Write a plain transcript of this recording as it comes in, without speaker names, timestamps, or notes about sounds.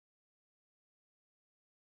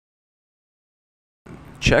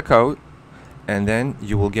check out, and then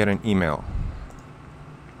you will get an email.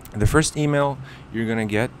 The first email you're gonna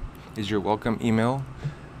get is your welcome email,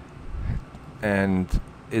 and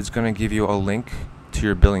it's gonna give you a link to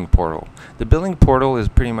your billing portal. The billing portal is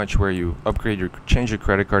pretty much where you change your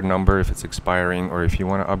credit card number if it's expiring, or if you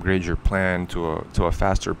want to upgrade your plan to a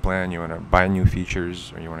faster plan, you want to buy new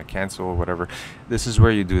features, or you want to cancel, whatever. This is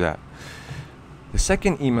where you do that. The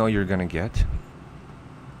second email you're gonna get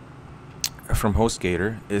from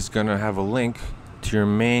HostGator is gonna have a link to your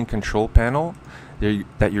main control panel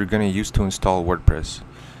that you're gonna use to install WordPress.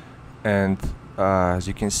 And as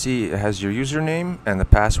you can see, it has your username, and the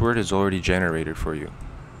password is already generated for you.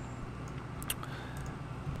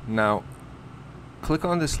 Now, click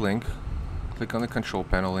on this link, click on the control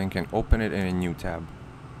panel link, and open it in a new tab.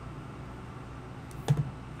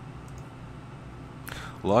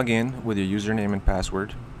 Log in with your username and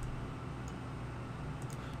password.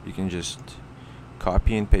 You can just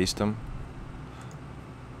copy and paste them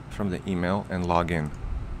from the email and log in.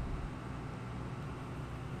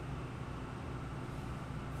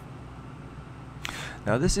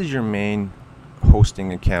 Now this is your main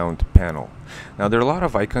hosting account panel. Now there are a lot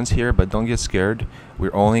of icons here, but don't get scared.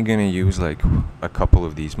 We're only going to use like a couple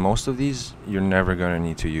of these. Most of these you're never going to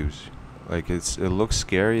need to use. Like it looks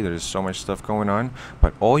scary, there's so much stuff going on,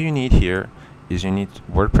 but all you need here is you need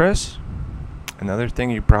WordPress. Another thing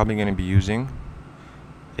you're probably going to be using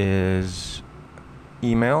is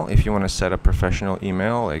email, if you want to set up professional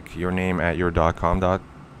email, like your name at your.com,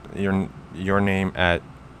 your name at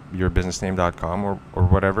yourbusinessname.com, or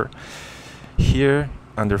whatever. Here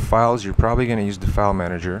under files, you're probably going to use the file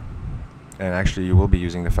manager, and actually you will be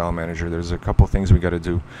using the file manager. There's a couple things we got to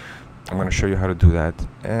do. I'm going to show you how to do that.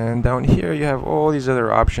 And down here you have all these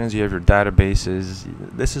other options. You have your databases.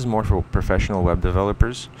 This is more for professional web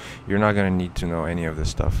developers. You're not going to need to know any of this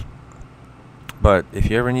stuff. But if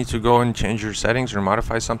you ever need to go and change your settings or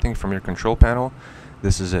modify something from your control panel,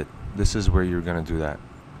 this is it. This is where you're going to do that.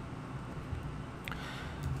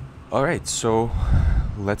 Alright, so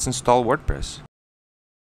let's install WordPress.